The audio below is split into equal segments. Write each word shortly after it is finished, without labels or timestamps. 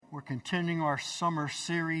We're continuing our summer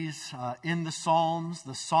series in the Psalms.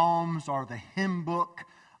 The Psalms are the hymn book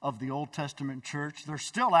of the Old Testament church. They're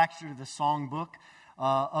still actually the song book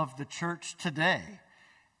of the church today.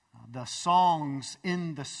 The songs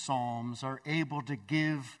in the Psalms are able to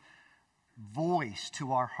give voice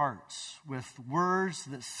to our hearts with words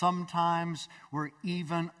that sometimes we're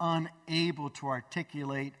even unable to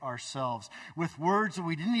articulate ourselves, with words that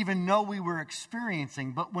we didn't even know we were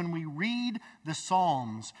experiencing. But when we read the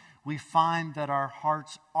Psalms, we find that our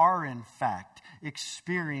hearts are in fact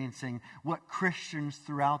experiencing what Christians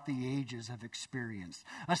throughout the ages have experienced,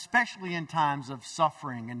 especially in times of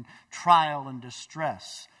suffering and trial and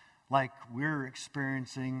distress like we're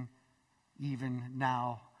experiencing even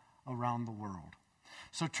now around the world.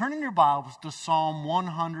 So turn in your Bibles to Psalm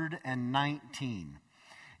 119.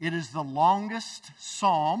 It is the longest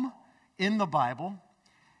psalm in the Bible.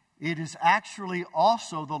 It is actually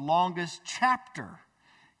also the longest chapter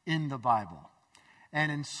in the Bible.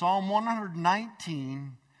 And in Psalm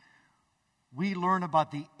 119, we learn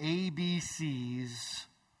about the ABCs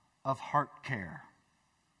of heart care.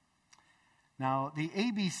 Now, the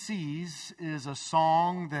ABCs is a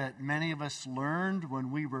song that many of us learned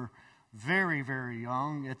when we were very, very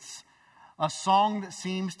young. It's a song that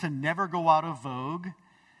seems to never go out of vogue.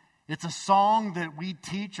 It's a song that we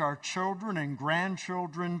teach our children and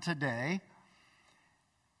grandchildren today.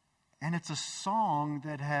 And it's a song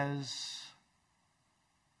that has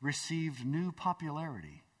received new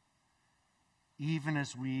popularity, even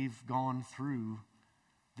as we've gone through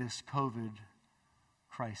this COVID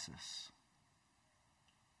crisis.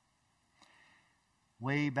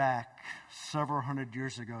 Way back several hundred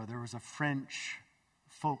years ago, there was a French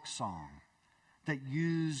folk song that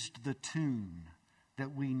used the tune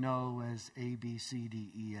that we know as A, B, C,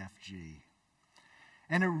 D, E, F, G.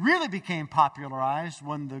 And it really became popularized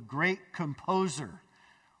when the great composer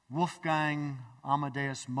Wolfgang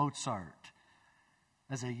Amadeus Mozart,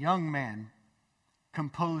 as a young man,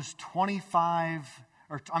 composed 12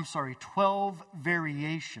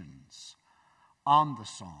 variations on the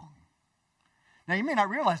song. Now, you may not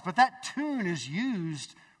realize, but that tune is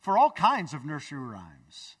used for all kinds of nursery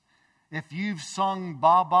rhymes. If you've sung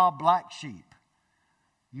Baa Baa Black Sheep,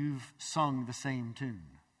 you've sung the same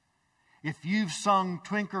tune. If you've sung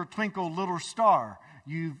Twinkle Twinkle Little Star,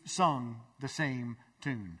 you've sung the same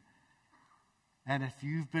tune. And if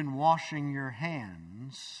you've been washing your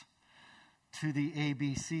hands to the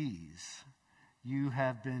ABCs, you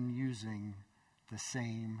have been using the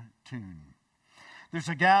same tune. There's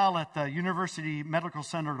a gal at the University Medical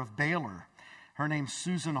Center of Baylor. Her name's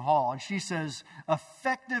Susan Hall. And she says,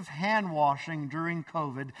 effective hand washing during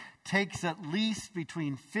COVID takes at least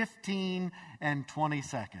between 15 and 20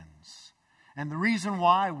 seconds. And the reason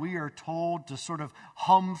why we are told to sort of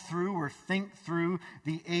hum through or think through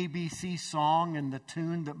the ABC song and the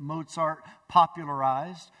tune that Mozart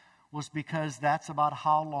popularized was because that's about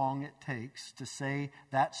how long it takes to say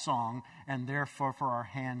that song and therefore for our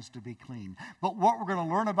hands to be clean. But what we're going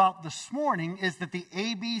to learn about this morning is that the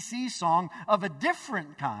ABC song of a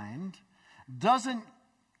different kind doesn't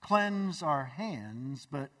cleanse our hands,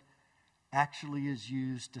 but actually is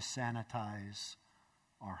used to sanitize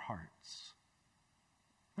our hearts.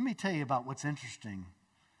 Let me tell you about what's interesting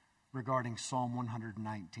regarding Psalm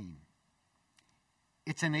 119.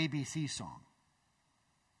 It's an ABC song.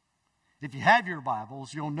 If you have your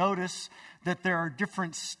Bibles, you'll notice that there are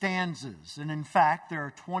different stanzas. And in fact, there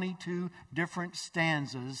are 22 different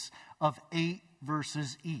stanzas of 8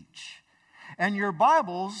 verses each. And your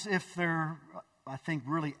Bibles, if they're, I think,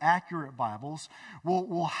 really accurate Bibles,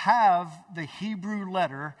 will have the Hebrew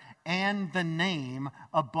letter and the name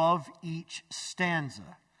above each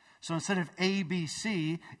stanza. So instead of A, B,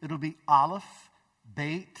 C, it'll be Aleph,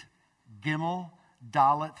 Beit, Gimel,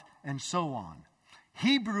 Dalet, and so on.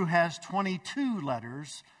 Hebrew has 22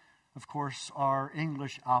 letters. Of course, our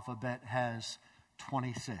English alphabet has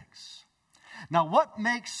 26. Now, what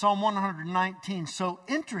makes Psalm 119 so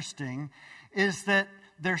interesting is that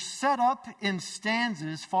they're set up in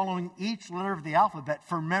stanzas following each letter of the alphabet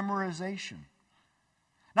for memorization.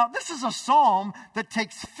 Now, this is a psalm that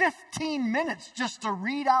takes 15 minutes just to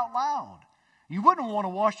read out loud. You wouldn't want to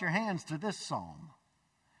wash your hands to this psalm.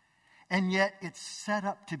 And yet, it's set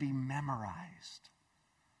up to be memorized.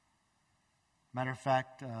 Matter of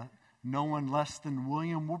fact, no one less than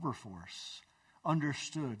William Wilberforce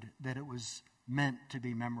understood that it was meant to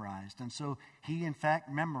be memorized. And so he, in fact,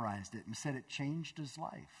 memorized it and said it changed his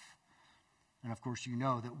life. And of course, you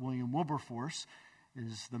know that William Wilberforce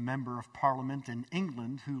is the member of Parliament in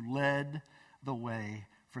England who led the way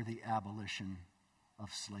for the abolition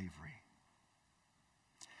of slavery.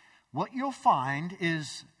 What you'll find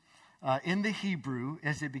is in the Hebrew,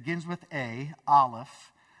 as it begins with A,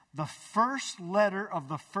 Aleph, the first letter of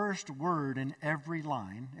the first word in every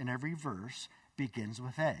line, in every verse, begins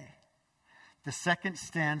with A. The second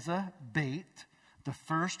stanza, Beit, the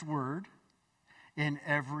first word in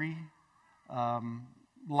every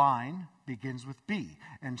line begins with B,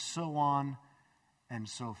 and so on and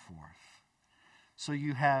so forth. So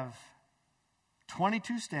you have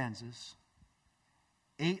 22 stanzas,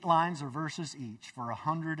 8 lines or verses each for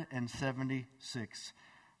 176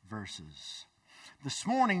 verses. This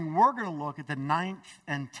morning, we're going to look at the 9th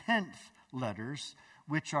and 10th letters,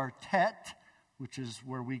 which are Tet, which is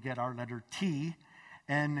where we get our letter T,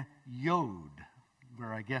 and Yod,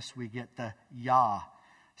 where I guess we get the Yah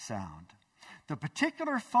sound. The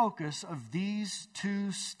particular focus of these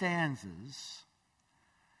 2 stanzas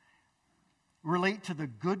relate to the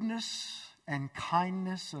goodness and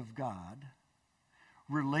kindness of God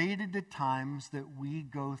related to times that we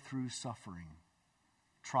go through suffering,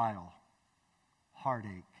 trial,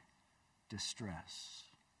 heartache, distress.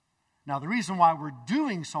 Now, the reason why we're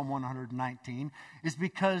doing Psalm 119 is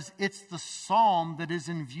because it's the psalm that is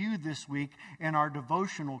in view this week in our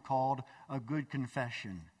devotional called A Good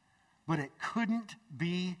Confession. But it couldn't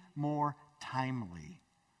be more timely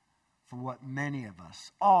for what many of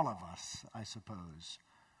us, all of us, I suppose,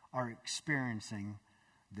 are experiencing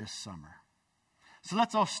this summer. So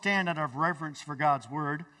let's all stand out of reverence for God's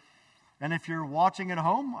word. And if you're watching at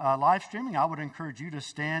home, live streaming, I would encourage you to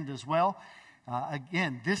stand as well.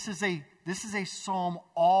 Again, this is a psalm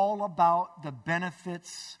all about the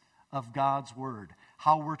benefits of God's word,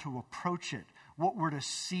 how we're to approach it, what we're to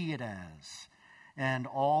see it as, and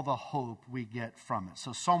all the hope we get from it.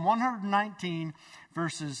 So Psalm 119,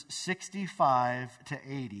 verses 65 to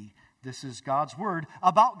 80, this is God's word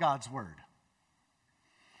about God's word.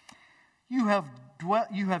 You have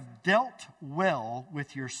dealt well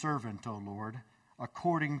with your servant, O Lord,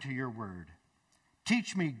 according to your word.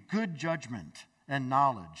 Teach me good judgment and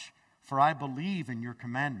knowledge, for I believe in your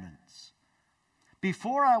commandments.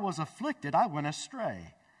 Before I was afflicted, I went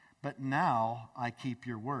astray, but now I keep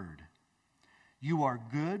your word. You are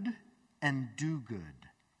good and do good.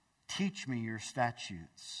 Teach me your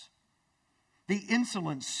statutes. The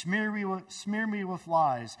insolent smear me with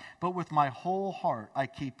lies, but with my whole heart I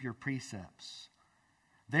keep your precepts.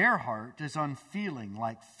 Their heart is unfeeling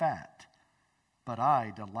like fat, but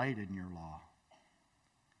I delight in your law.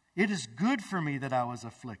 It is good for me that I was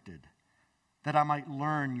afflicted, that I might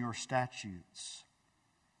learn your statutes.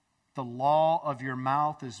 The law of your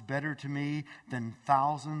mouth is better to me than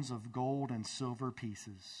thousands of gold and silver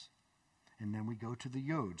pieces. And then we go to the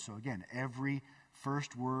Yod. So again, every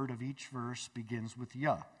first word of each verse begins with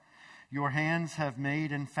Yah. Your hands have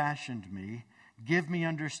made and fashioned me. Give me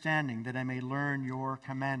understanding that I may learn your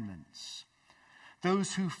commandments.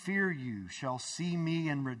 Those who fear you shall see me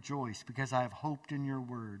and rejoice, because I have hoped in your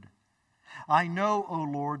word. I know, O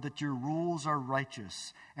Lord, that your rules are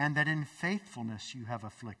righteous, and that in faithfulness you have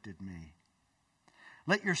afflicted me.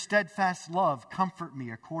 Let your steadfast love comfort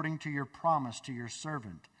me according to your promise to your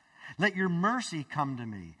servant. Let your mercy come to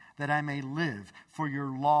me, that I may live, for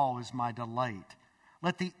your law is my delight.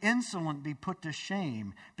 Let the insolent be put to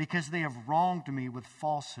shame, because they have wronged me with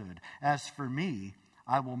falsehood. As for me,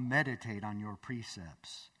 I will meditate on your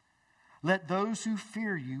precepts. Let those who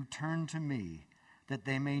fear you turn to me, that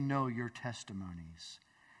they may know your testimonies.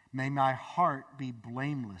 May my heart be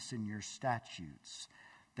blameless in your statutes,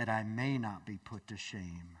 that I may not be put to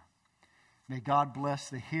shame. May God bless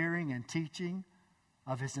the hearing and teaching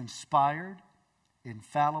of his inspired,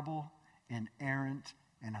 infallible, inerrant,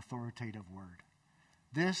 and authoritative word.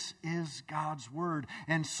 This is God's word,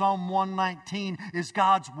 and Psalm 119 is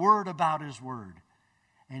God's word about his word.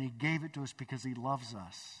 And he gave it to us because he loves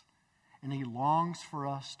us, and he longs for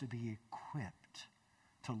us to be equipped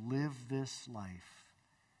to live this life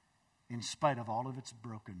in spite of all of its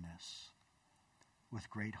brokenness with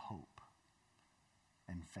great hope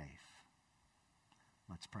and faith.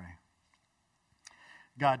 Let's pray.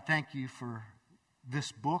 God, thank you for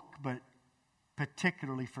this book, but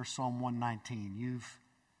particularly for Psalm 119. You've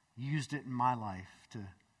used it in my life to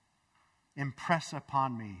impress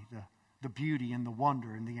upon me the beauty and the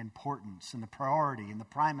wonder and the importance and the priority and the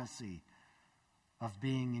primacy of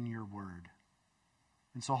being in your word.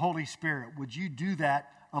 And so, Holy Spirit, would you do that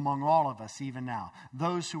among all of us even now?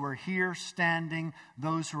 Those who are here standing,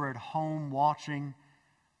 those who are at home watching.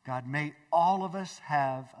 God, may all of us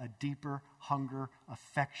have a deeper hunger,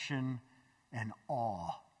 affection, and awe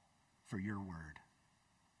for your word.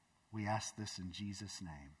 We ask this in Jesus'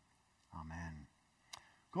 name. Amen.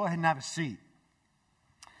 Go ahead and have a seat.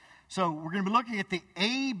 So we're going to be looking at the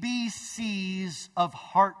ABCs of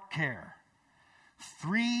heart care.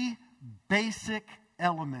 3 basic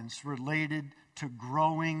elements related to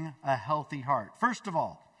growing a healthy heart. First of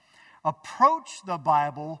all, approach the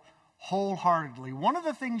Bible wholeheartedly. One of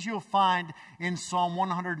the things you'll find in Psalm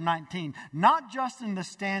 119, not just in the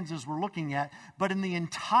stanzas we're looking at, but in the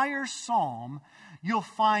entire psalm, you'll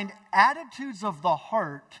find attitudes of the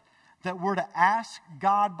heart that we're to ask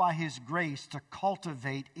God by His grace to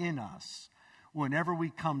cultivate in us whenever we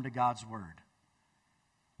come to God's Word.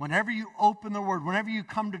 Whenever you open the Word, whenever you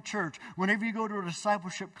come to church, whenever you go to a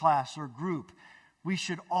discipleship class or group, we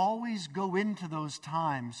should always go into those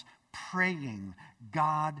times praying,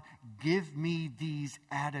 God, give me these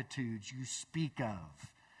attitudes you speak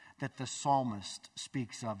of, that the psalmist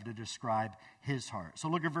speaks of to describe his heart. So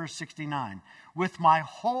look at verse 69. With my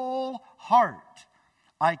whole heart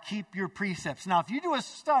I keep your precepts. Now, if you do a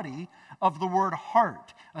study of the word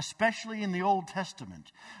heart, especially in the Old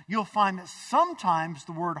Testament, you'll find that sometimes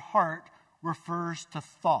the word heart refers to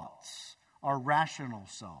thoughts, our rational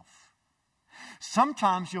self.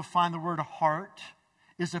 Sometimes you'll find the word heart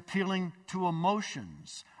is appealing to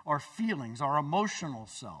emotions, our feelings, our emotional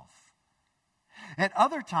self. At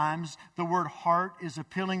other times, the word heart is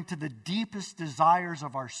appealing to the deepest desires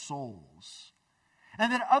of our souls.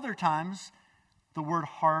 And at other times, the word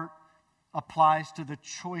heart applies to the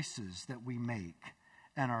choices that we make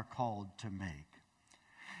and are called to make.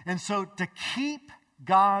 And so to keep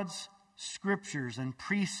God's scriptures and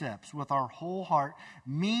precepts with our whole heart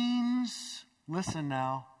means, listen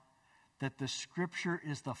now, that the scripture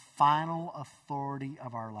is the final authority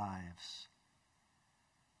of our lives.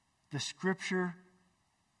 The scripture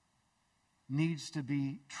needs to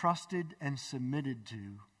be trusted and submitted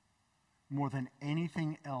to more than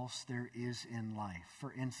anything else there is in life.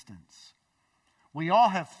 For instance, we all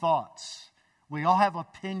have thoughts. We all have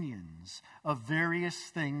opinions of various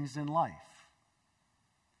things in life.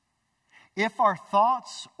 If our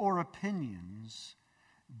thoughts or opinions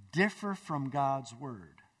differ from God's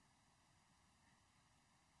word,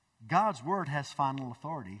 God's word has final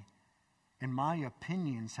authority, and my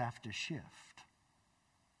opinions have to shift,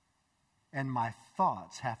 and my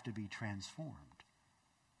thoughts have to be transformed.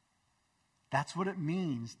 That's what it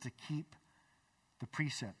means to keep the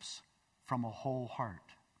precepts from a whole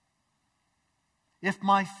heart. If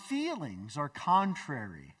my feelings are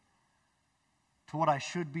contrary to what I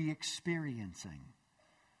should be experiencing,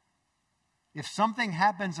 if something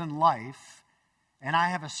happens in life and I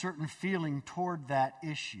have a certain feeling toward that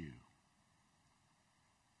issue,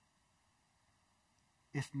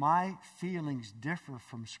 if my feelings differ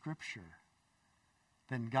from Scripture,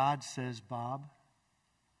 then God says, Bob,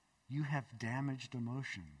 you have damaged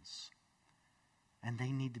emotions, and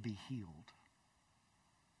they need to be healed.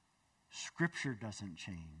 Scripture doesn't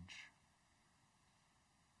change.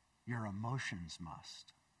 Your emotions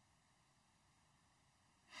must.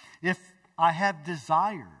 If I have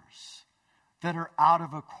desires that are out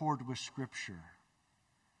of accord with Scripture,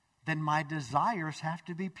 then my desires have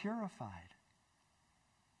to be purified.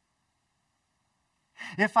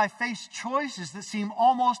 If I face choices that seem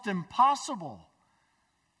almost impossible,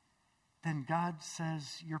 then God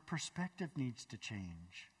says your perspective needs to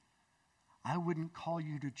change. I wouldn't call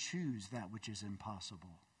you to choose that which is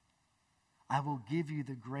impossible. I will give you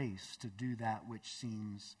the grace to do that which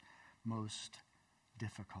seems most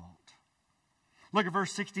difficult. Look at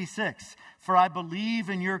verse 66. For I believe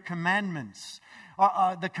in your commandments.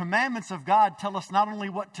 The commandments of God tell us not only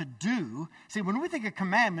what to do. See, when we think of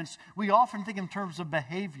commandments, we often think in terms of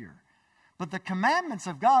behavior. But the commandments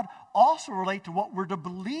of God also relate to what we're to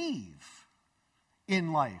believe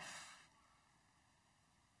in life.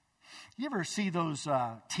 You ever see those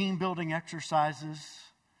team building exercises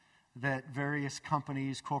that various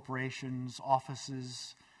companies, corporations,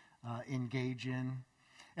 offices engage in?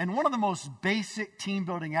 And one of the most basic team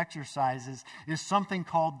building exercises is something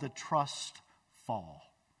called the trust fall.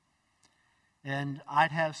 And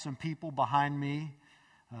I'd have some people behind me,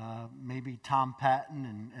 maybe Tom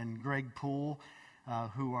Patton and Greg Poole,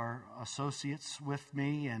 who are associates with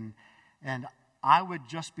me, and I would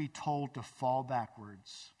just be told to fall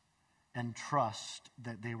backwards and trust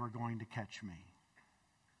that they were going to catch me.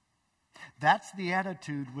 That's the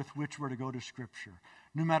attitude with which we're to go to Scripture.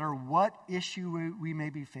 No matter what issue we may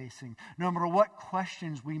be facing, no matter what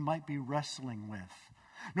questions we might be wrestling with,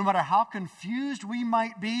 no matter how confused we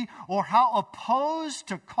might be or how opposed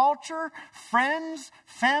to culture, friends,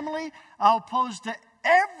 family, how opposed to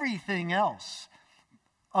everything else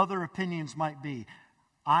other opinions might be,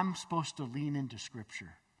 I'm supposed to lean into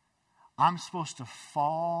Scripture. I'm supposed to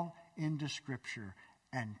fall into Scripture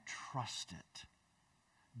and trust it.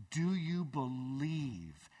 Do you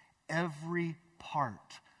believe every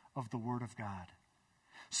part of the Word of God?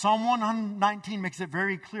 Psalm 119 makes it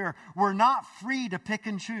very clear. We're not free to pick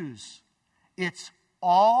and choose. It's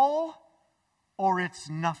all or it's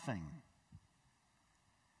nothing.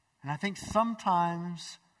 And I think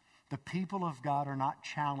sometimes the people of God are not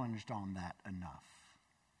challenged on that enough.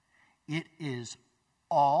 It is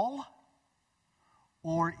all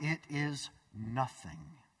or it is nothing.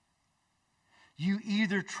 You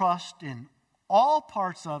either trust in all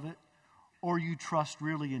parts of it or you trust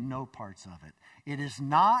really in no parts of it. It is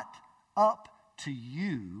not up to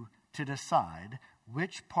you to decide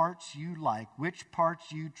which parts you like, which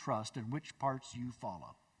parts you trust, and which parts you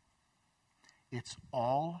follow. It's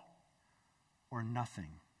all or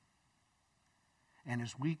nothing. And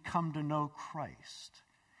as we come to know Christ,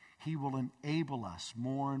 He will enable us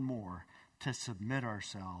more and more to submit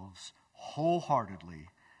ourselves wholeheartedly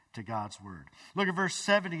to God's Word. Look at verse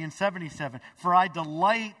 70 and 77. For I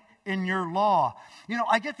delight in your law. You know,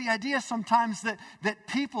 I get the idea sometimes that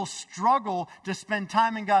people struggle to spend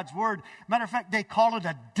time in God's Word. Matter of fact, they call it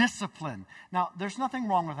a discipline. Now, there's nothing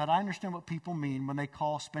wrong with that. I understand what people mean when they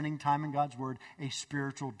call spending time in God's Word a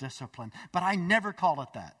spiritual discipline. But I never call it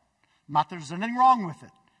that. Not that there's anything wrong with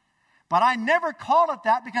it. But I never call it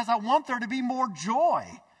that because I want there to be more joy.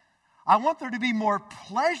 I want there to be more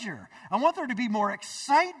pleasure. I want there to be more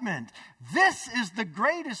excitement. This is the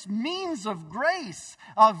greatest means of grace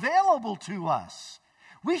available to us.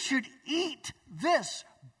 We should eat this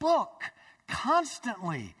book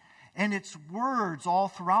constantly. And its words all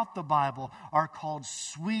throughout the Bible are called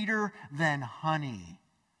sweeter than honey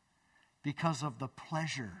because of the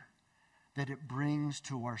pleasure that it brings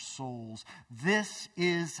to our souls. This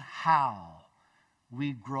is how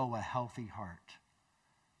we grow a healthy heart.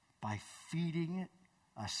 By feeding it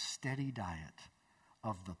a steady diet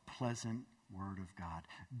of the pleasant Word of God.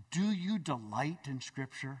 Do you delight in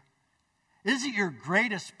Scripture? Is it your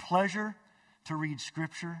greatest pleasure to read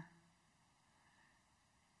Scripture?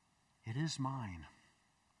 It is mine.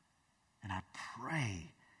 And I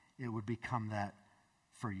pray it would become that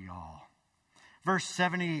for y'all. Verse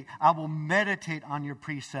 70, I will meditate on your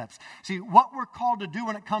precepts. See, what we're called to do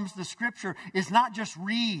when it comes to Scripture is not just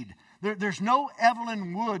read. There's no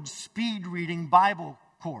Evelyn Wood speed reading Bible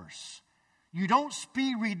course. You don't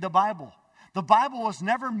speed read the Bible. The Bible was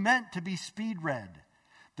never meant to be speed read.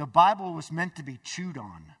 The Bible was meant to be chewed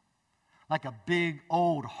on, like a big,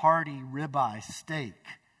 old, hearty ribeye steak.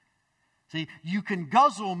 See, you can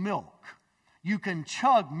guzzle milk. You can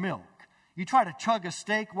chug milk. You try to chug a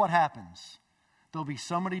steak, what happens? There'll be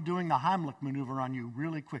somebody doing the Heimlich maneuver on you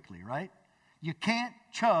really quickly, right? You can't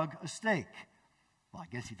chug a steak. Well, I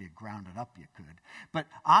guess if you ground it up, you could. But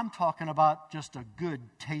I'm talking about just a good,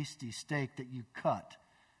 tasty steak that you cut.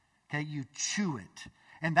 Okay, you chew it.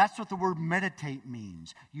 And that's what the word meditate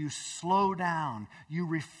means. You slow down. You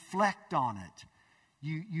reflect on it.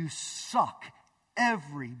 You suck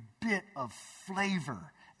every bit of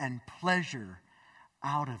flavor and pleasure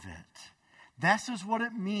out of it. This is what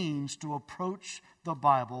it means to approach the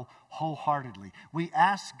Bible wholeheartedly. We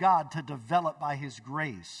ask God to develop by His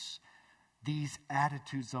grace these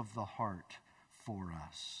attitudes of the heart for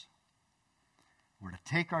us. We're to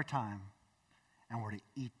take our time and we're to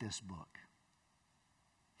eat this book.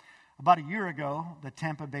 About a year ago, the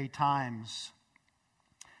Tampa Bay Times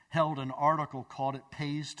held an article called It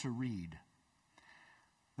Pays to Read.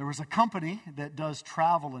 There was a company that does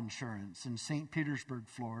travel insurance in St. Petersburg,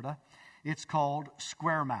 Florida. It's called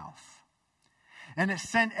Squaremouth. And it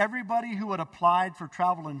sent everybody who had applied for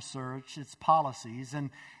travel insurance its policies.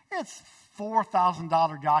 And it's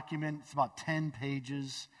 $4,000 document. It's about 10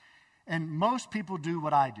 pages. And most people do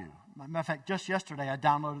what I do. Matter of fact, just yesterday I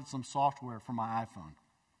downloaded some software for my iPhone.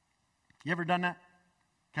 You ever done that?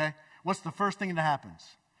 Okay. What's the first thing that happens?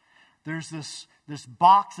 There's this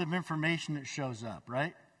box of information that shows up,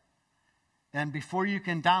 right? And before you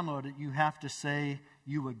can download it, you have to say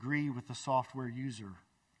you agree with the software user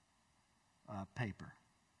paper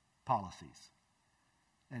policies.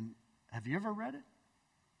 And have you ever read it?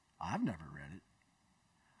 I've never read it.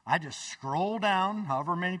 I just scroll down,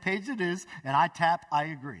 however many pages it is, and I tap, I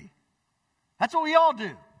agree. That's what we all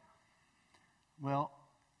do. Well,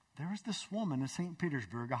 there was this woman in St.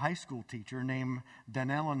 Petersburg, a high school teacher named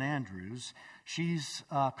Danellen Andrews. She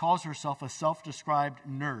calls herself a self-described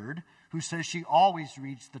nerd who says she always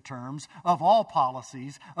reads the terms of all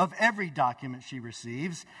policies of every document she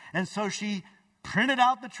receives. And so she printed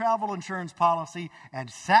out the travel insurance policy and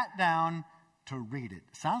sat down to read it.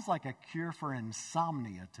 Sounds like a cure for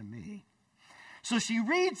insomnia to me. So she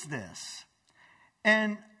reads this,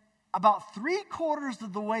 and about 3/4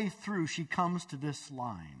 of the way through, she comes to this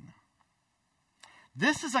line.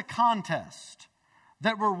 This is a contest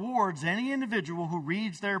that rewards any individual who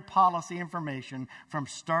reads their policy information from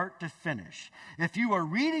start to finish. If you are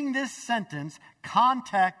reading this sentence,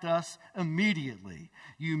 contact us immediately.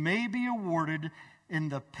 You may be awarded in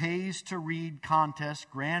the Pays to Read contest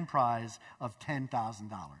grand prize of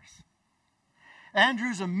 $10,000.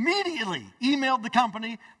 Andrews immediately emailed the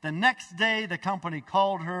company. The next day, the company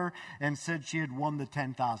called her and said she had won the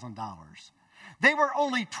 $10,000. They were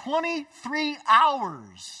only 23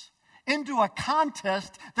 hours into a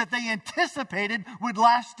contest that they anticipated would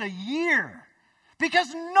last a year,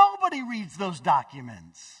 because nobody reads those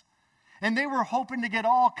documents. And they were hoping to get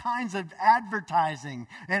all kinds of advertising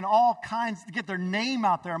and all kinds to get their name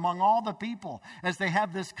out there among all the people as they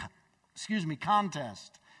have this,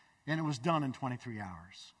 contest. And it was done in 23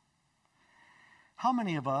 hours. How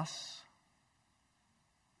many of us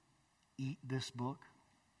eat this book?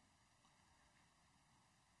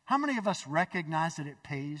 How many of us recognize that it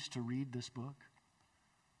pays to read this book?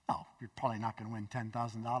 Oh, you're probably not going to win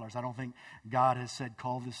 $10,000. I don't think God has said,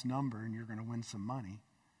 call this number and you're going to win some money.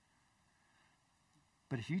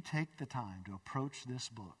 But if you take the time to approach this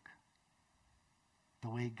book the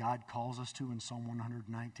way God calls us to in Psalm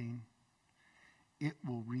 119, it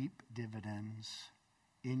will reap dividends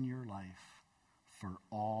in your life for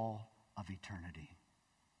all of eternity.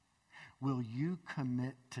 Will you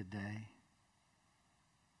commit today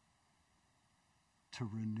to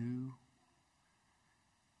renew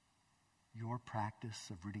your practice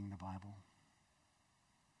of reading the Bible?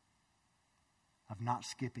 Of not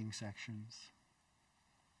skipping sections?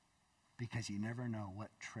 Because you never know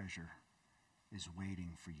what treasure is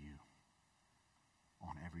waiting for you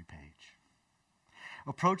on every page.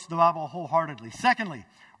 Approach the Bible wholeheartedly. Secondly,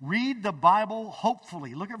 read the Bible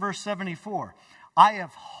hopefully. Look at verse 74. I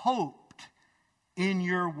have hoped in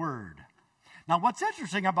your word. Now, what's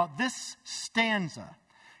interesting about this stanza,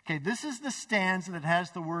 okay, this is the stanza that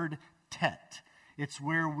has the word tet. It's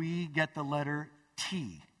where we get the letter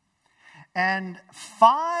T. And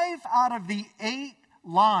 5 out of the 8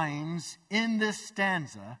 lines in this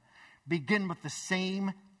stanza begin with the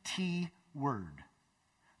same T word,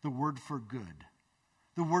 the word for good.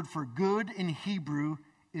 The word for good in Hebrew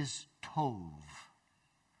is tov.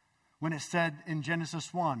 When it said in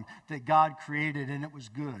Genesis 1 that God created and it was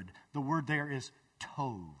good, the word there is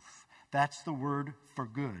tov. That's the word for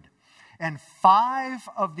good. And 5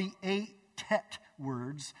 of the 8 tet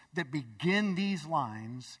words that begin these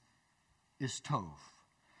lines is tov.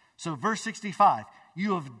 So verse 65,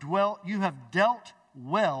 you have dealt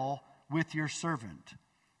well with your servant.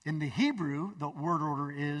 In the Hebrew, the word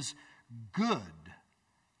order is good.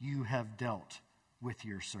 You have dealt with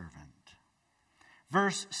your servant.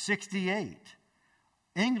 Verse 68,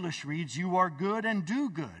 English reads, you are good and do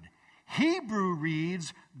good. Hebrew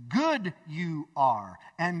reads, good you are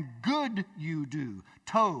and good you do.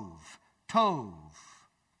 Tov, tov.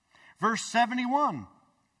 Verse 71,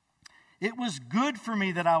 it was good for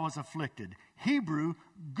me that I was afflicted. Hebrew,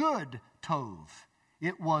 good tov.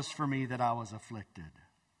 It was for me that I was afflicted.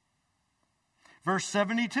 Verse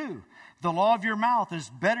 72, the law of your mouth is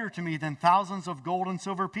better to me than thousands of gold and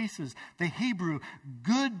silver pieces. The Hebrew,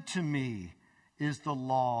 good to me is the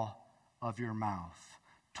law of your mouth.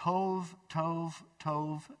 Tov, tov,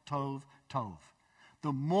 tov, tov, tov.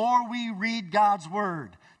 The more we read God's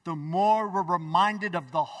word, the more we're reminded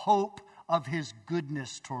of the hope of his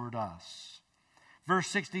goodness toward us. Verse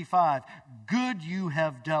 65, good you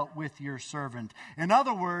have dealt with your servant. In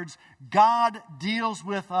other words, God deals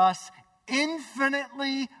with us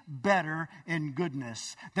infinitely better in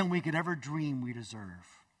goodness than we could ever dream we deserve.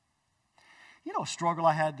 You know a struggle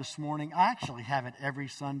I had this morning? I actually have it every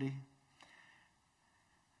Sunday.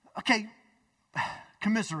 Okay,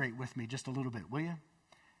 commiserate with me just a little bit, will you?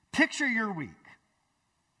 Picture your week.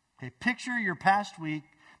 Okay, picture your past week.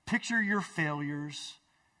 Picture your failures.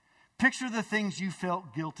 Picture the things you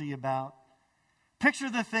felt guilty about. Picture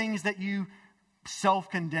the things that you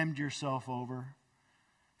self-condemned yourself over.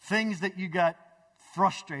 Things that you got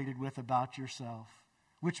frustrated with about yourself,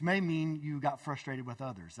 which may mean you got frustrated with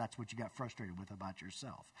others. That's what you got frustrated with about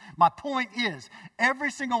yourself. My point is, every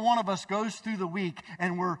single one of us goes through the week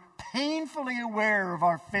and we're painfully aware of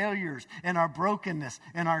our failures and our brokenness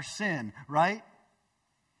and our sin, right?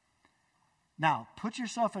 Now, put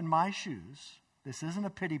yourself in my shoes. This isn't a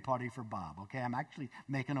pity party for Bob, okay? I'm actually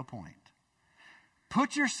making a point.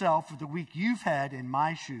 Put yourself for the week you've had in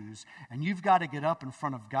my shoes, and you've got to get up in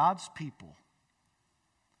front of God's people,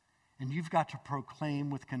 and you've got to proclaim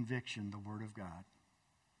with conviction the Word of God.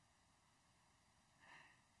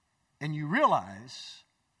 And you realize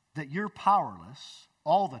that you're powerless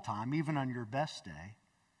all the time, even on your best day,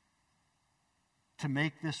 to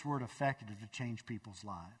make this word effective to change people's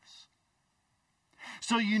lives.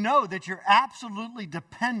 So you know that you're absolutely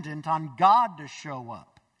dependent on God to show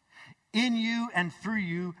up in you and through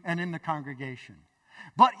you and in the congregation.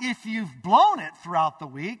 But if you've blown it throughout the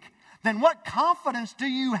week, then what confidence do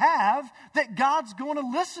you have that God's going to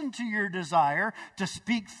listen to your desire to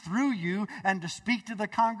speak through you and to speak to the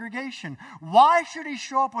congregation? Why should he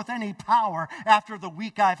show up with any power after the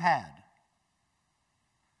week I've had?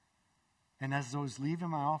 And as I was leaving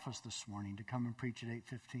my office this morning to come and preach at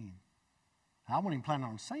 8:15, I wasn't even planning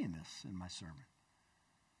on saying this in my sermon.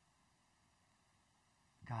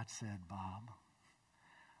 God said, Bob,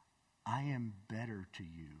 I am better to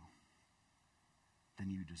you than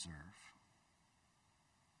you deserve.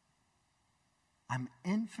 I'm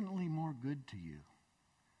infinitely more good to you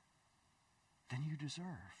than you deserve.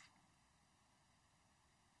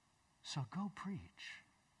 So go preach.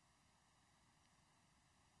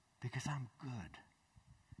 Because I'm good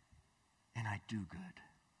and I do good.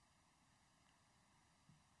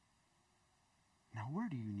 Now, where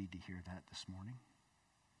do you need to hear that this morning?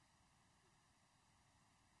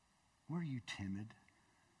 Where are you timid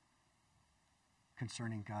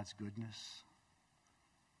concerning God's goodness?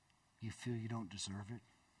 You feel you don't deserve it?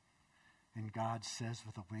 And God says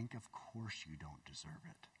with a wink, of course you don't deserve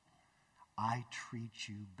it. I treat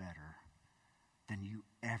you better than you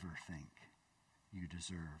ever think you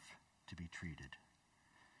deserve to be treated.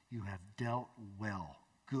 You have dealt well.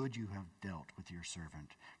 Good you have dealt with your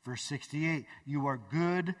servant. Verse 68, you are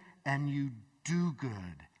good and you do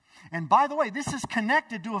good. And by the way, this is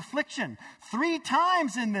connected to affliction 3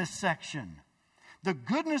 times in this section. The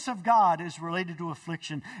goodness of God is related to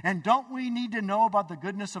affliction. And don't we need to know about the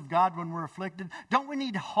goodness of God when we're afflicted? Don't we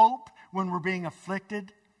need hope when we're being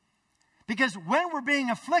afflicted? Because when we're being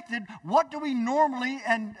afflicted, what do we normally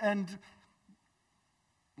and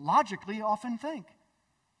logically often think?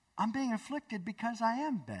 I'm being afflicted because I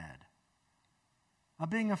am bad. I'm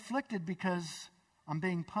being afflicted because I'm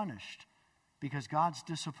being punished, because God's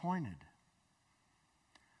disappointed.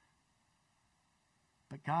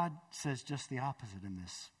 But God says just the opposite in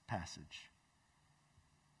this passage.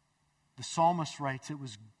 The psalmist writes, it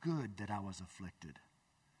was good that I was afflicted,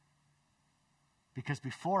 because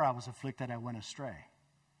before I was afflicted, I went astray.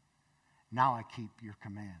 Now I keep your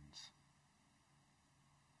commands.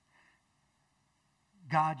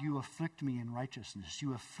 God, you afflict me in righteousness.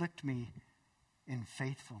 You afflict me in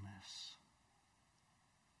faithfulness.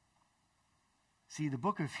 See, the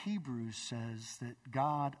book of Hebrews says that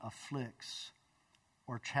God afflicts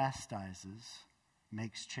or chastises,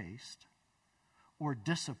 makes chaste, or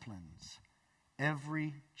disciplines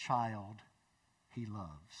every child he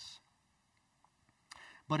loves.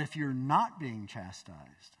 But if you're not being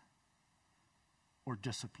chastised or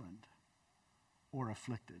disciplined or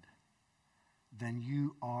afflicted, then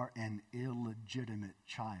you are an illegitimate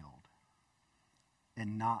child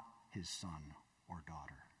and not his son or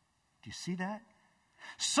daughter. Do you see that?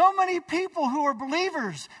 So many people who are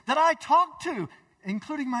believers that I talk to,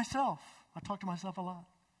 including myself, I talk to myself a lot.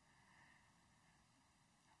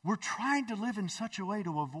 We're trying to live in such a way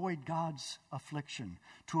to avoid God's affliction,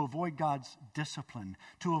 to avoid God's discipline,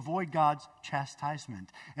 to avoid God's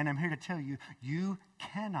chastisement. And I'm here to tell you, you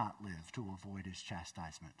cannot live to avoid his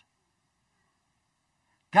chastisement.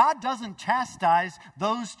 God doesn't chastise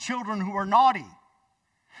those children who are naughty.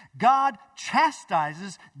 God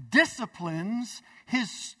chastises, disciplines his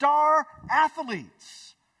star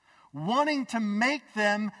athletes, wanting to make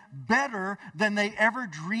them better than they ever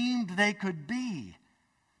dreamed they could be.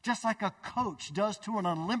 Just like a coach does to an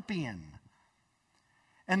Olympian.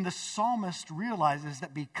 And the psalmist realizes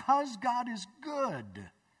that because God is good,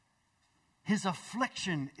 his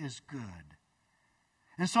affliction is good.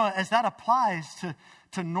 And so as that applies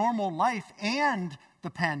to normal life and the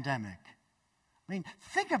pandemic, I mean,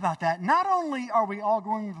 think about that. Not only are we all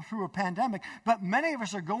going through a pandemic, but many of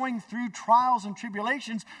us are going through trials and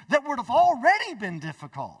tribulations that would have already been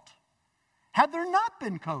difficult had there not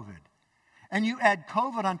been COVID. And you add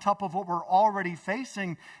COVID on top of what we're already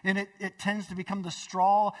facing, and it tends to become the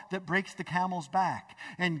straw that breaks the camel's back.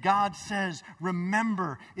 And God says,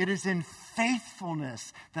 remember, it is in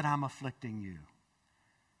faithfulness that I'm afflicting you.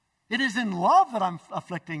 It is in love that I'm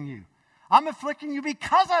afflicting you. I'm afflicting you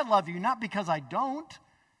because I love you, not because I don't.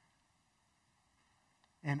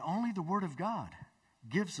 And only the Word of God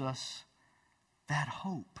gives us that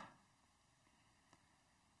hope.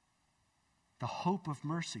 The hope of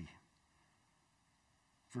mercy.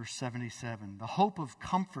 Verse 77. The hope of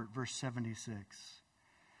comfort, verse 76.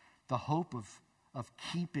 The hope of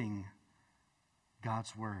keeping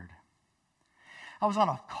God's Word. I was on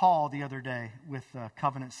a call the other day with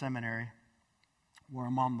Covenant Seminary, where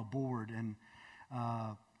I'm on the board, and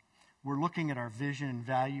we're looking at our vision and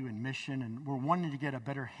value and mission, and we're wanting to get a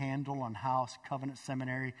better handle on how Covenant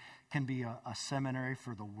Seminary can be a seminary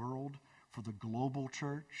for the world, for the global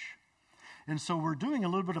church. And so we're doing a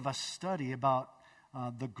little bit of a study about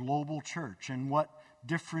the global church and what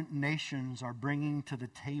different nations are bringing to the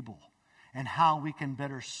table and how we can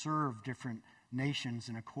better serve different nations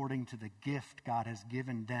and according to the gift God has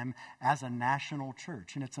given them as a national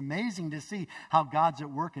church. And it's amazing to see how God's at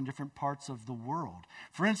work in different parts of the world.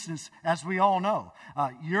 For instance, as we all know,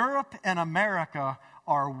 Europe and America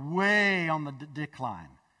are way on the decline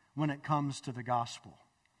when it comes to the gospel.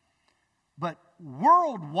 But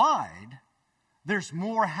worldwide, there's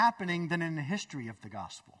more happening than in the history of the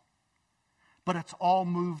gospel. But it's all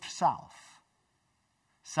moved south.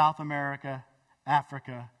 South America,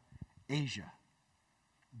 Africa, Asia.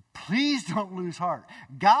 Please don't lose heart.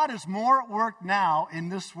 God is more at work now in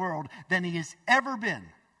this world than he has ever been.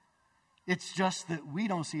 It's just that we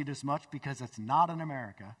don't see it as much because it's not in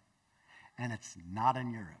America and it's not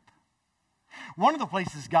in Europe. One of the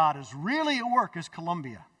places God is really at work is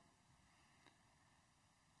Colombia.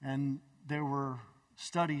 And there were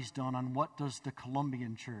studies done on what does the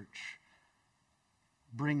Colombian church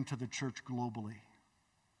bring to the church globally.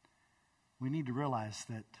 We need to realize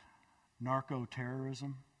that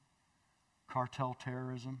narco-terrorism, cartel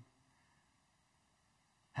terrorism,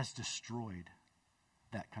 has destroyed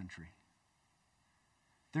that country.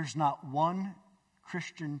 There's not one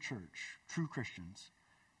Christian church, true Christians,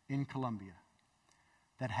 in Colombia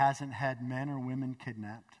that hasn't had men or women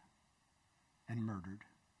kidnapped and murdered,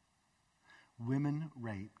 women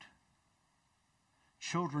raped,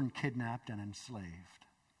 children kidnapped and enslaved.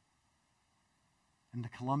 And the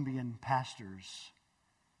Colombian pastors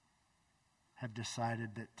have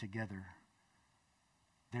decided that together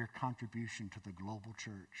their contribution to the global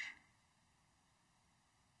church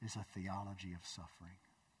is a theology of suffering.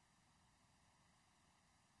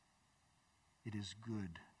 It is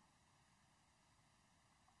good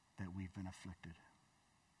that we've been afflicted,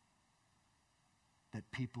 that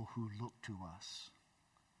people who look to us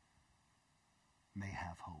may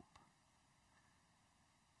have hope.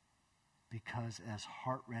 Because as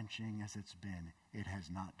heart-wrenching as it's been, it has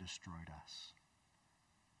not destroyed us.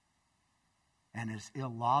 And as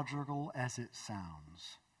illogical as it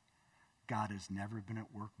sounds, God has never been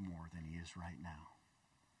at work more than he is right now.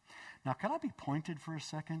 Now, can I be pointed for a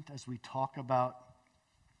second as we talk about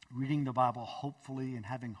reading the Bible hopefully and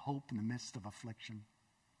having hope in the midst of affliction?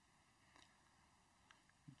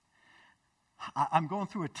 I'm going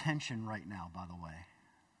through a tension right now, by the way,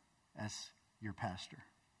 as your pastor.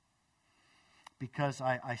 Because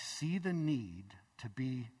I see the need to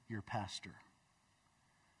be your pastor,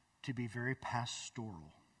 to be very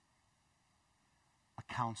pastoral,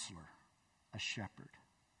 a counselor, a shepherd.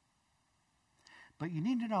 But you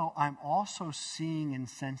need to know I'm also seeing and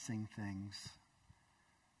sensing things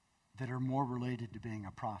that are more related to being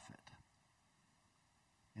a prophet.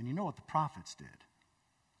 And you know what the prophets did?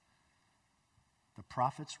 The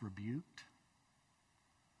prophets rebuked.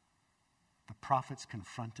 The prophets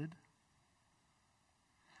confronted.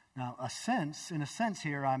 Now, in a sense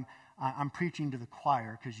here, I'm preaching to the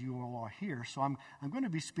choir because you all are here, so I'm going to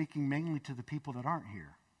be speaking mainly to the people that aren't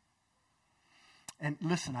here. And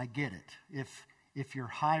listen, I get it. If you're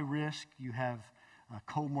high risk, you have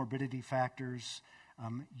comorbidity factors,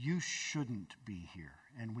 you shouldn't be here.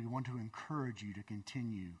 And we want to encourage you to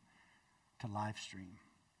continue to live stream.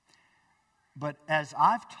 But as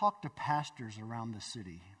I've talked to pastors around the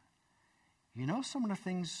city, you know some of the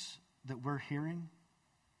things that we're hearing?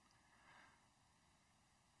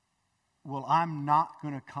 Well, I'm not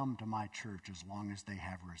going to come to my church as long as they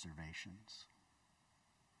have reservations.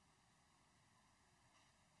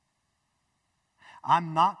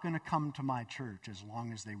 I'm not going to come to my church as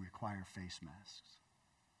long as they require face masks.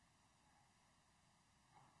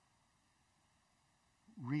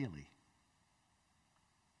 Really?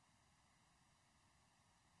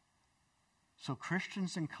 So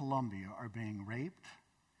Christians in Colombia are being raped,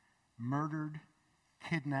 murdered,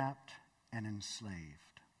 kidnapped, and enslaved.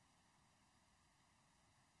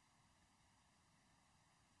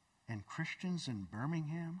 And Christians in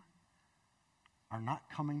Birmingham are not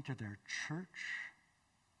coming to their church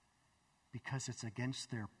because it's against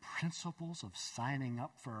their principles of signing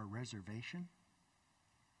up for a reservation.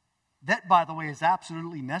 That, by the way, is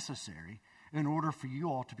absolutely necessary in order for you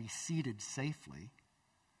all to be seated safely.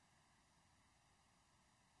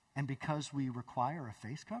 And because we require a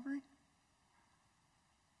face covering?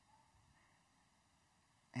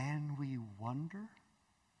 and we wonder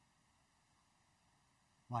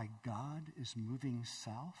why God is moving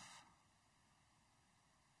south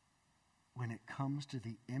when it comes to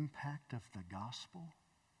the impact of the gospel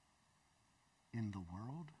in the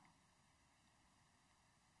world?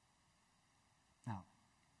 Now,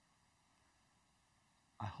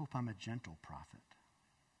 I hope I'm a gentle prophet.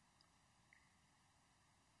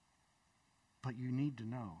 But you need to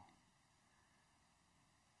know,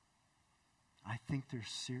 I think there's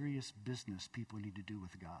serious business people need to do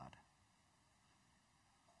with God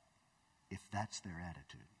if that's their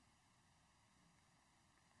attitude.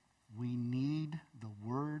 We need the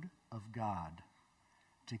Word of God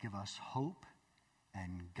to give us hope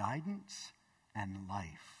and guidance and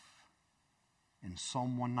life. And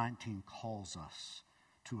Psalm 119 calls us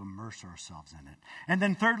to immerse ourselves in it. And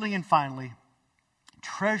then thirdly and finally,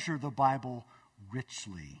 treasure the Bible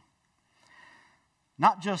richly.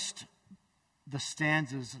 Not just the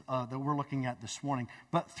stanzas that we're looking at this morning,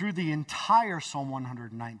 but through the entire Psalm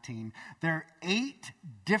 119, there are 8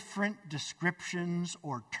 different descriptions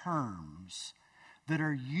or terms that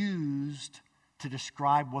are used to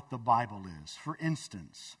describe what the Bible is. For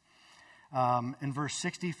instance, in verse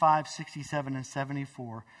 65, 67, and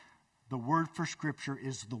 74, the word for Scripture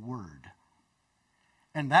is the Word.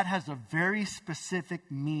 And that has a very specific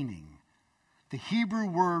meaning. The Hebrew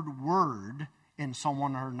word in Psalm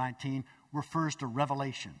 119 refers to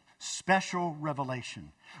revelation, special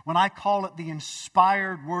revelation. When I call it the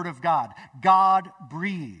inspired Word of God, God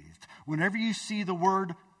breathed. Whenever you see the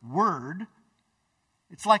word,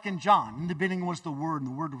 it's like in John. In the beginning was the Word,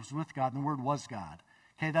 and the Word was with God, and the Word was God.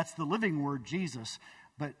 Okay, that's the living Word, Jesus.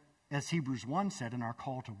 But as Hebrews 1 said in our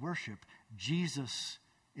call to worship, Jesus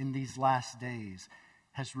in these last days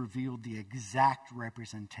has revealed the exact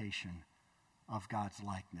representation of God's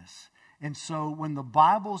likeness. And so when the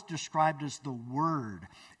Bible is described as the Word,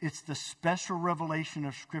 it's the special revelation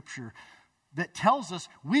of Scripture that tells us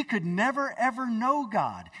we could never, ever know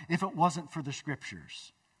God if it wasn't for the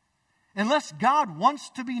Scriptures. Unless God wants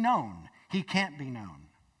to be known, He can't be known.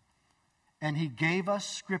 And He gave us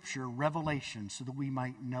Scripture, revelation, so that we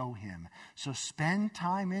might know Him. So spend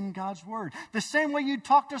time in God's Word. The same way you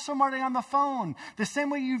talk to somebody on the phone. The same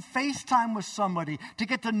way you FaceTime with somebody to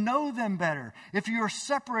get to know them better. If you're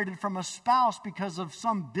separated from a spouse because of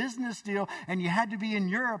some business deal and you had to be in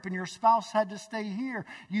Europe and your spouse had to stay here,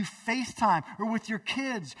 you FaceTime. Or with your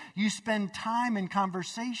kids, you spend time in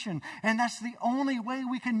conversation. And that's the only way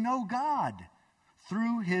we can know God,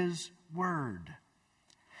 through His Word.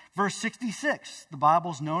 Verse 66, the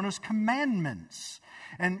Bible is known as commandments.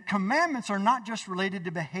 And commandments are not just related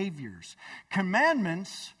to behaviors.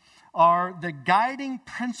 Commandments are the guiding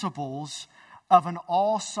principles of an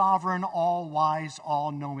all-sovereign, all-wise,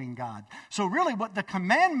 all-knowing God. So really what the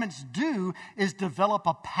commandments do is develop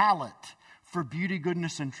a palate for beauty,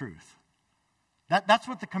 goodness, and truth. That's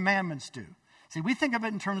what the commandments do. See, we think of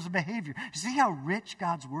it in terms of behavior. You see how rich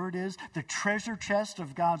God's Word is? The treasure chest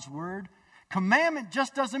of God's Word? Commandment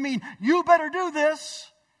just doesn't mean, you better do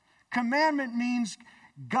this. Commandment means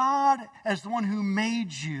God, as the one who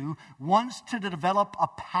made you, wants to develop a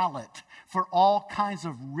palate for all kinds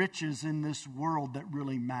of riches in this world that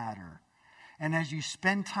really matter. And as you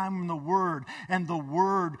spend time in the Word, and the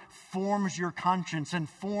Word forms your conscience, and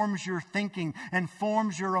forms your thinking, and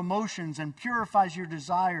forms your emotions, and purifies your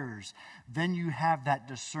desires, then you have that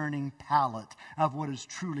discerning palate of what is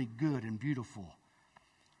truly good and beautiful.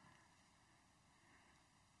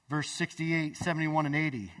 Verse 68, 71, and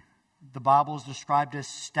 80, the Bible is described as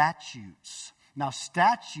statutes. Now,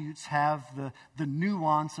 statutes have the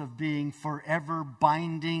nuance of being forever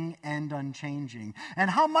binding and unchanging. And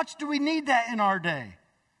how much do we need that in our day?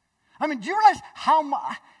 I mean, do you realize how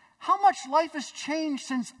much life has changed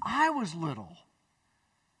since I was little?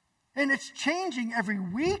 And it's changing every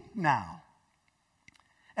week now.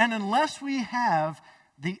 And unless we have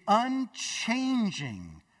the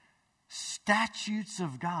unchanging statutes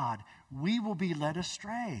of God, we will be led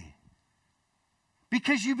astray.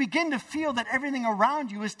 Because you begin to feel that everything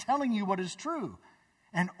around you is telling you what is true.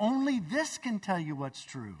 And only this can tell you what's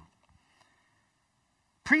true.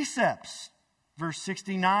 Precepts, verse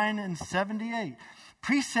 69 and 78.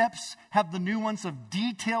 Precepts have the nuance of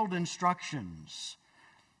detailed instructions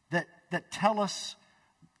that tell us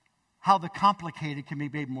how the complicated can be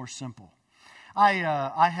made more simple. I'm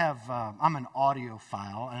an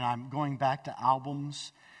audiophile, and I'm going back to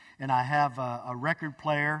albums, and I have a record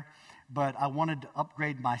player, but I wanted to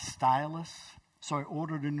upgrade my stylus, so I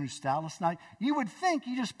ordered a new stylus. Now, you would think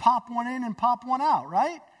you just pop one in and pop one out,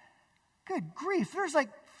 right? Good grief, there's like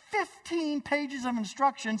 15 pages of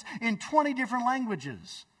instructions in 20 different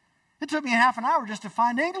languages. It took me half an hour just to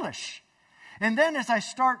find English. And then as I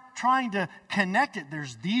start trying to connect it,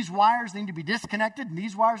 there's these wires need to be disconnected, and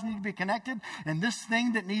these wires need to be connected, and this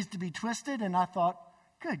thing that needs to be twisted. And I thought,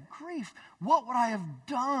 good grief, what would I have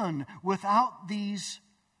done without these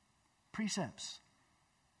precepts,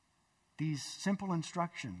 these simple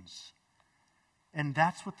instructions? And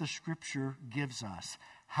that's what the Scripture gives us,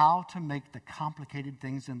 how to make the complicated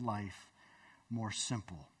things in life more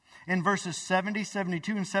simple. In verses 70,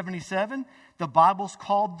 72, and 77, the Bible's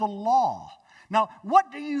called the law. Now,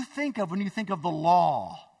 what do you think of when you think of the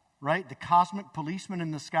law, right? The cosmic policeman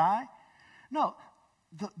in the sky? No,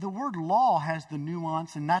 the word law has the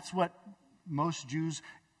nuance, and that's what most Jews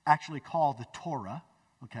actually call the Torah,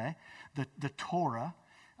 okay? The Torah.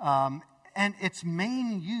 And its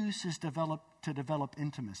main use is to develop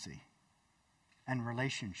intimacy and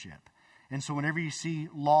relationship. And so whenever you see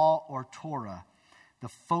law or Torah, the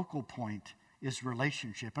focal point is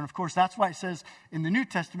relationship. And of course, that's why it says in the New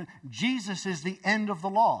Testament, Jesus is the end of the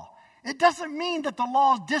law. It doesn't mean that the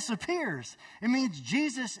law disappears. It means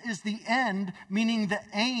Jesus is the end, meaning the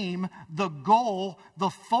aim, the goal, the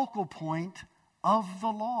focal point of the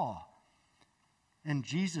law. And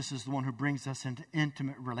Jesus is the one who brings us into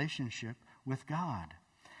intimate relationship with God.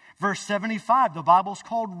 Verse 75, the Bible's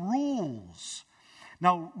called rules.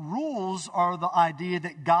 Now, rules are the idea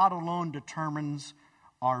that God alone determines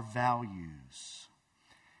our values.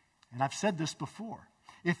 And I've said this before.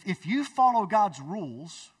 If you follow God's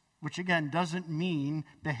rules, which again doesn't mean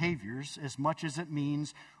behaviors as much as it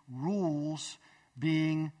means rules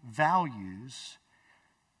being values,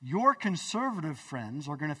 your conservative friends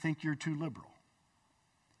are going to think you're too liberal.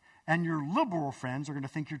 And your liberal friends are going to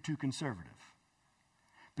think you're too conservative.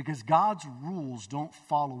 Because God's rules don't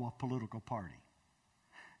follow a political party.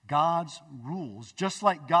 God's rules, just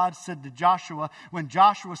like God said to Joshua, when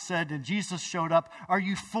Joshua said and Jesus showed up, "Are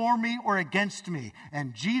you for me or against me?"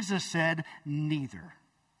 And Jesus said, "Neither."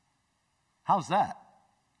 How's that?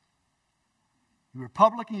 You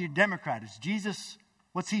Republican, you Democrat. Is Jesus,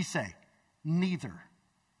 what's he say? Neither.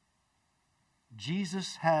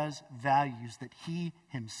 Jesus has values that he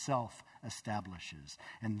himself establishes.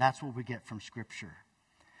 And that's what we get from Scripture.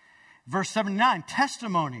 Verse 79,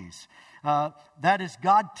 testimonies. That is,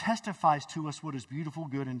 God testifies to us what is beautiful,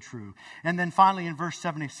 good, and true. And then finally in verse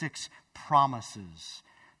 76, promises.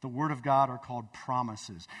 The Word of God are called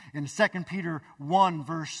promises. In 2 Peter 1,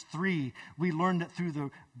 verse 3, we learned that through the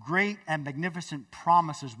great and magnificent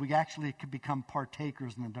promises, we actually could become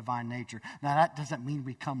partakers in the divine nature. Now, that doesn't mean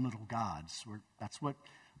we become little gods.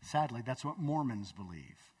 Sadly, that's what Mormons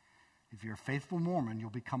believe. If you're a faithful Mormon, you'll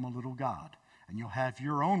become a little god. And you'll have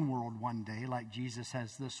your own world one day like Jesus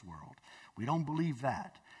has this world. We don't believe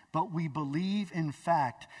that. But we believe, in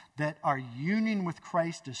fact, that our union with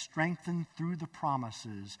Christ is strengthened through the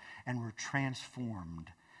promises and we're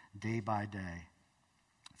transformed day by day.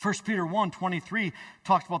 1 Peter 1:23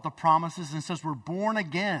 talks about the promises and says we're born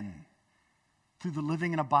again through the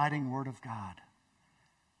living and abiding Word of God.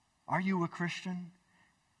 Are you a Christian?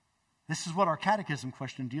 This is what our catechism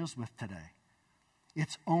question deals with today.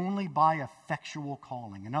 It's only by effectual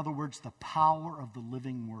calling. In other words, the power of the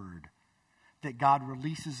living Word that God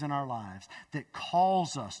releases in our lives, that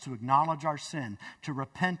calls us to acknowledge our sin, to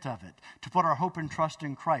repent of it, to put our hope and trust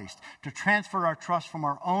in Christ, to transfer our trust from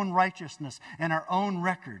our own righteousness and our own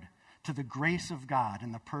record to the grace of God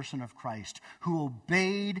in the person of Christ, who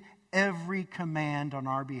obeyed every command on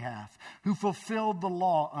our behalf, who fulfilled the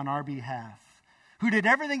law on our behalf, who did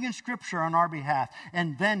everything in Scripture on our behalf,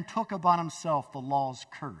 and then took upon himself the law's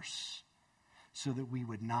curse so that we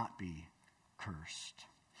would not be cursed.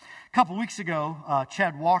 A couple weeks ago,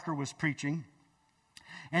 Chad Walker was preaching,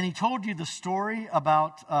 and he told you the story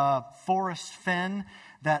about Forrest Fenn,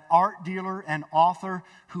 that art dealer and author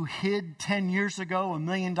who hid 10 years ago $1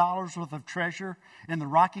 million worth of treasure in the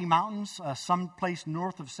Rocky Mountains, someplace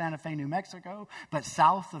north of Santa Fe, New Mexico, but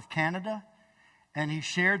south of Canada. And he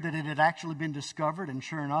shared that it had actually been discovered, and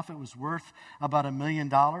sure enough, it was worth about $1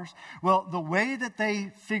 million. Well, the way that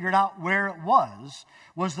they figured out where it was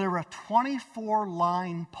there a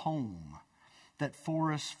 24-line poem that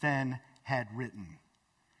Forrest Fenn had written.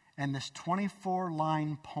 And this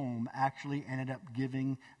 24-line poem actually ended up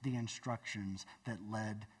giving the instructions that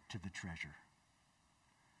led to the treasure.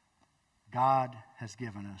 God has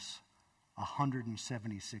given us a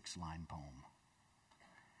 176-line poem.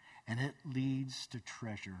 And it leads to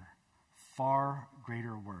treasure far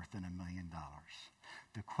greater worth than $1 million.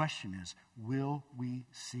 The question is, will we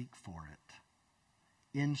seek for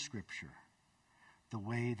it in Scripture the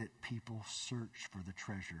way that people search for the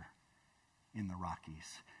treasure in the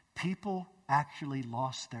Rockies? People actually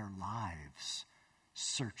lost their lives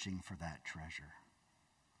searching for that treasure?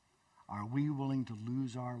 Are we willing to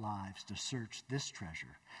lose our lives to search this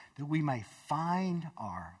treasure, that we may find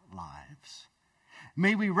our lives?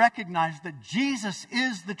 May we recognize that Jesus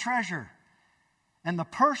is the treasure. And the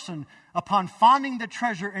person, upon finding the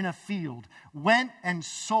treasure in a field, went and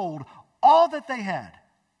sold all that they had,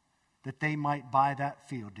 that they might buy that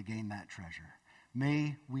field to gain that treasure.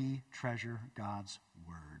 May we treasure God's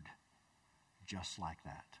word just like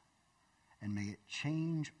that. And may it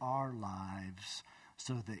change our lives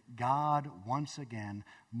so that God once again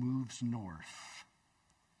moves north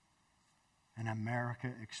and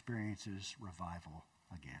America experiences revival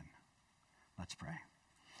again. Let's pray.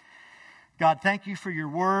 God, thank you for your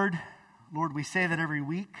word. Lord, we say that every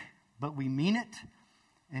week, but we mean it.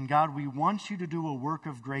 And God, we want you to do a work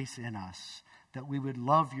of grace in us, that we would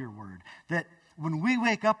love your word. That when we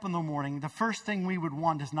wake up in the morning, the first thing we would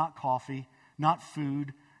want is not coffee, not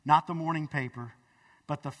food, not the morning paper,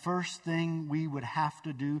 but the first thing we would have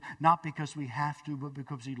to do, not because we have to, but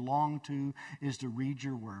because we long to, is to read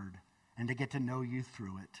your word and to get to know you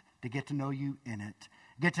through it, to get to know you in it,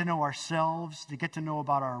 get to know ourselves, to get to know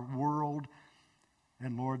about our world,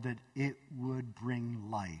 and Lord, that it would bring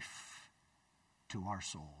life to our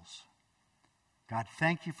souls. God,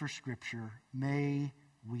 thank you for Scripture. May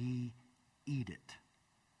we eat it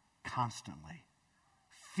constantly,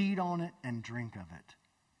 feed on it and drink of it.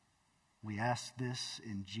 We ask this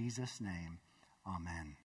in Jesus' name. Amen.